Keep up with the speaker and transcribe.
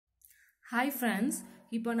Hi friends,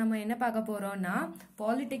 இப்போ நம்ம என்ன பார்க்க போறோம்னா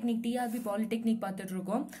பாலிடெக்னிக் டிஆர்பி பாலிடெக்னிக் பார்த்துட்டு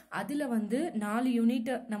இருக்கோம். அதுல வந்து 4 யூனிட்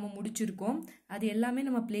நம்ம முடிச்சிருக்கோம். அது எல்லாமே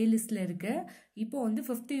நம்ம பிளேலிஸ்ட்ல இருக்கு. இப்போ வந்து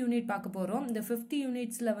 5th யூனிட் பார்க்க போறோம். இந்த 5th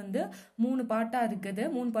யூனிட்ஸ்ல வந்து 3 பார்ட்டா இருக்குது.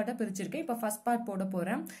 3 பார்ட்டா பிரிச்சிருக்கேன். இப்போ ஃபர்ஸ்ட் பார்ட் போட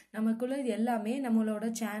போறேன். நமக்குள்ள இது எல்லாமே நம்மளோட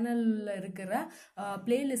சேனல்ல இருக்கிற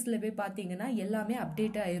பிளேலிஸ்ட்ல போய் பார்த்தீங்கன்னா எல்லாமே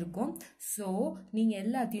அப்டேட் ஆயிருக்கும். ஸோ நீங்க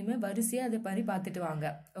எல்லாத்தையுமே வரிசையா அதை மாதிரி பார்த்துட்டு வாங்க.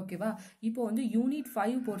 ஓகேவா? இப்போ வந்து யூனிட்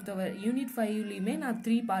 5 பொறுத்தவரை யூனிட் 5லயுமே நான்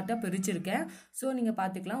 3 பார்ட்டா பிரிச்சிருக்கேன். ஸோ நீங்க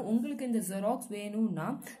பார்த்துக்கலாம். உங்களுக்கு இந்த ஜெராக்ஸ் வேணும்னா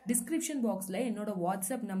டிஸ்கிரிப்ஷன் பாக்ஸ்ல என்னோட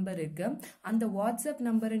வாட்ஸ்அப் நம்பர் இருக்கு. அந்த வாட்ஸ்அப்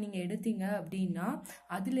நம்பரை நீங்க எடுத்தீங்க அப்படின்னா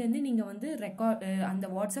அதுலேருந்து நீங்க வந்து அந்த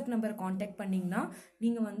வாட்ஸ்அப் நம்பரை கான்டாக்ட் பண்ணீங்கன்னா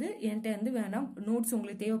நீங்க வந்து என்கிட்ட வந்து வேணாம் நோட்ஸ்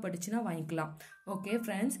உங்களுக்கு தேவைப்பட்டுச்சுன்னா வாங்கிக்கலாம். ஓகே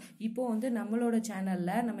ஃப்ரெண்ட்ஸ், இப்போ வந்து நம்மளோட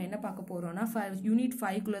சேனல்ல நம்ம என்ன பார்க்க போறோம்னா யூனிட்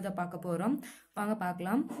 5குள்ள தான் பார்க்க போறோம். வாங்க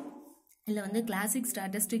பார்க்கலாம். இதில் வந்து கிளாசிக்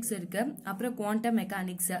ஸ்டாட்டிஸ்டிக்ஸ் இருக்கு, அப்புறம் குவாண்டம்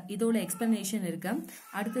மெக்கானிக்ஸ் இதோட எக்ஸ்பிளனேஷன் இருக்கு.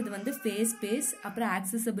 அடுத்தது வந்து ஃபேஸ் ஸ்பேஸ், அப்புறம்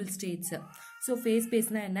ஆக்சசபிள் ஸ்டேட்ஸ். ஸோ ஃபேஸ்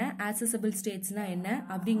ஸ்பேஸ்னா என்ன, ஆக்சசபிள் ஸ்டேட்ஸ்னா என்ன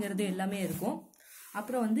அப்படிங்கிறது எல்லாமே இருக்கும்.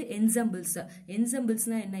 அப்புறம் வந்து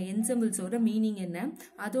என்சம்பிள்ஸ்னா என்ன, என்சம்பிள்ஸோட மீனிங் என்ன,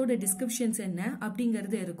 அதோட டிஸ்கிரிப்ஷன்ஸ் என்ன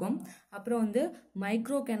அப்படிங்கிறது இருக்கும். அப்புறம் வந்து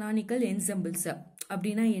மைக்ரோ கெனானிக்கல் என்சம்பிள்ஸ்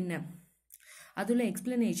அப்படின்னா என்ன, அதுல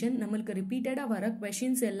எக்ஸ்பிளனேஷன், நம்மளுக்கு ரிப்பீட்டடாக வர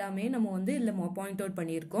கொஷின்ஸ் எல்லாமே நம்ம வந்து இதில் பாயிண்ட் அவுட்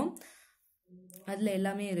பண்ணியிருக்கோம். அதில்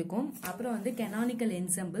எல்லாமே இருக்கும். அப்புறம் வந்து canonical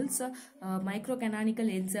என்சம்பிள்ஸ், micro canonical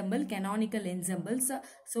ensemble, canonical என்சம்பிள்ஸ்.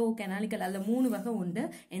 So canonical அதில் 3 வகை உண்டு.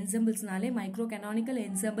 என்சம்பிள்ஸ்னாலே micro canonical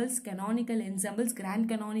என்சம்பிள்ஸ், canonical என்சம்பிள்ஸ், grand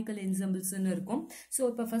canonical என்சம்பிள்ஸ்ன்னு இருக்கும். ஸோ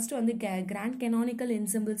இப்போ ஃபர்ஸ்ட் வந்து கிராண்ட் கெனானிக்கல்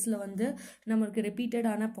என்சம்பிள்ஸில் வந்து நம்மளுக்கு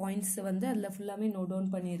ரிப்பீட்டடான பாயிண்ட்ஸ் வந்து அதில் ஃபுல்லாமே நோட்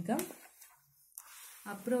டவுன் பண்ணியிருக்கேன்.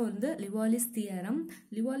 அப்புறம் வந்து லிவாலிஸ்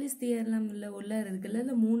தியரம்ல உள்ள இருக்குல்ல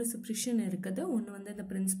 3 சப்ஸ்டிடியூஷன் இருக்குது. ஒன்று வந்து இந்த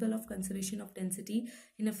principal of conservation of density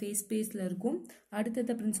in face ஸ்பேஸ்ல இருக்கும்.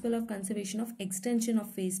 அடுத்தது principal of conservation of extension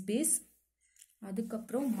of face space,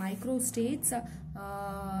 அதுக்கப்புறம் மைக்ரோ ஸ்டேட்ஸ்,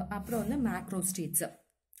 அப்புறம் வந்து மேக்ரோ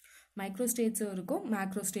ஸ்டேட்ஸும் இருக்கும்,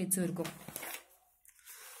 மேக்ரோ ஸ்டேட்ஸும் இருக்கும்.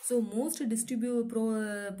 ஸோ மோஸ்ட்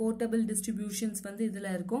போர்ட்டபிள் டிஸ்ட்ரிபியூஷன்ஸ் வந்து இதில்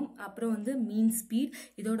இருக்கும். அப்புறம் வந்து மீன் ஸ்பீட்,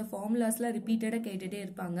 இதோட ஃபார்முலாஸ்லாம் ரிப்பீட்டடாக கேட்டுகிட்டே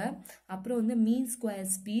இருப்பாங்க. அப்புறம் வந்து mean square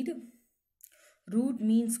speed, root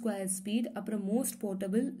mean square speed, அப்புறம் மோஸ்ட்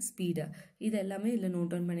போர்ட்டபிள் ஸ்பீடு, இது எல்லாமே இதில்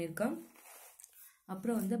நோட் டவுன் பண்ணியிருக்கோம்.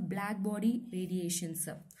 அப்புறம் வந்து பிளாக் பாடி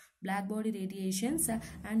ரேடியேஷன்ஸ்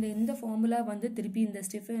அண்ட் இந்த ஃபார்முலா வந்து திருப்பி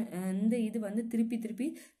இந்த இது வந்து திருப்பி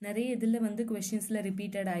நிறைய இதில் வந்து கொஸ்டின்ஸில்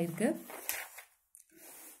ரிப்பீட்டட் ஆயிருக்கு.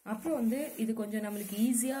 அப்புறம் வந்து இது கொஞ்சம் நம்மளுக்கு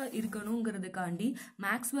ஈஸியாக இருக்கணுங்கிறதுக்காண்டி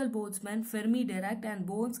Maxwell Boltzmann, Fermi track and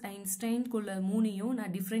போர்ன்ஸ் ஐன்ஸ்டைன்குள்ள 3ஐயும்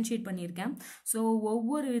நான் டிஃப்ரென்ஷியேட் பண்ணியிருக்கேன். ஸோ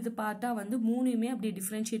ஒவ்வொரு இது பார்ட்டாக வந்து 3யுமே அப்படி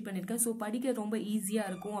டிஃப்ரென்ஷியேட் பண்ணியிருக்கேன். ஸோ படிக்க ரொம்ப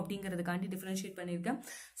ஈஸியாக இருக்கும் அப்படிங்கிறதுக்காண்டி டிஃப்ரென்ஷியேட் பண்ணியிருக்கேன்.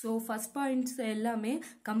 ஸோ ஃபர்ஸ்ட் பாயிண்ட்ஸ் எல்லாமே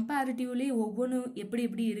கம்பேரிட்டிவ்லி ஒவ்வொன்றும்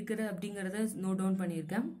எப்படி இருக்குது அப்படிங்கிறத நோட் டவுன்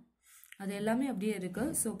பண்ணியிருக்கேன். அது எல்லாமே அப்படியே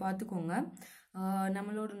இருக்குது. ஸோ பார்த்துக்கோங்க.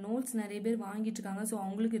 நம்மளோட நோட்ஸ் நிறைய பேர் வாங்கிட்டு இருக்காங்க. ஸோ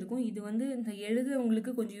அவங்களுக்கு இருக்கும். இது வந்து இந்த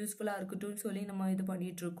எழுதுறவங்களுக்கு கொஞ்சம் யூஸ்ஃபுல்லாக இருக்கட்டும்னு சொல்லி நம்ம இது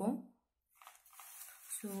பண்ணிட்டு இருக்கோம்.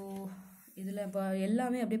 ஸோ இதில் இப்போ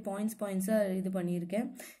எல்லாமே அப்படியே பாயிண்ட்ஸாக இது பண்ணியிருக்கேன்.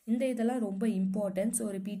 இந்த இதெல்லாம் ரொம்ப இம்பார்ட்டன்ட். ஸோ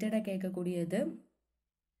ரிப்பீட்டடாக கேட்கக்கூடியது.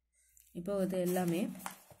 இப்போ இது எல்லாமே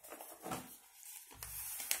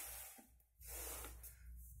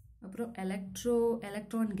அப்புறம்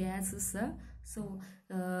எலக்ட்ரான் கேஸஸ். ஸோ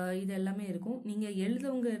இது எல்லாமே இருக்கும். நீங்கள்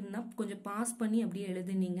எழுதவங்க இருந்தால் கொஞ்சம் பாஸ் பண்ணி அப்படியே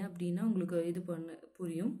எழுதுனீங்க அப்படின்னா உங்களுக்கு இது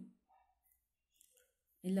புரியும்.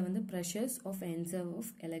 இதில் வந்து pressures of என்சர்வ்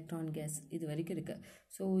of electron case இது வரைக்கும் இருக்குது.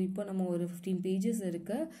 ஸோ இப்போ நம்ம ஒரு 15 பேஜஸ்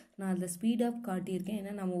இருக்குது. நான் அதில் ஸ்பீட் அப் காட்டியிருக்கேன்.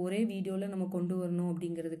 ஏன்னா நம்ம ஒரே வீடியோவில் நம்ம கொண்டு வரணும்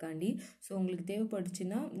அப்படிங்கிறதுக்காண்டி. ஸோ உங்களுக்கு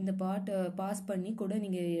தேவைப்பட்டுச்சுன்னா இந்த பார்ட்டை பாஸ் பண்ணி கூட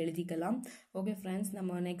நீங்கள் எழுதிக்கலாம். ஓகே ஃப்ரெண்ட்ஸ்,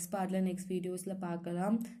 நம்ம நெக்ஸ்ட் வீடியோஸில்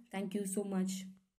பார்க்கலாம். Thank you so much.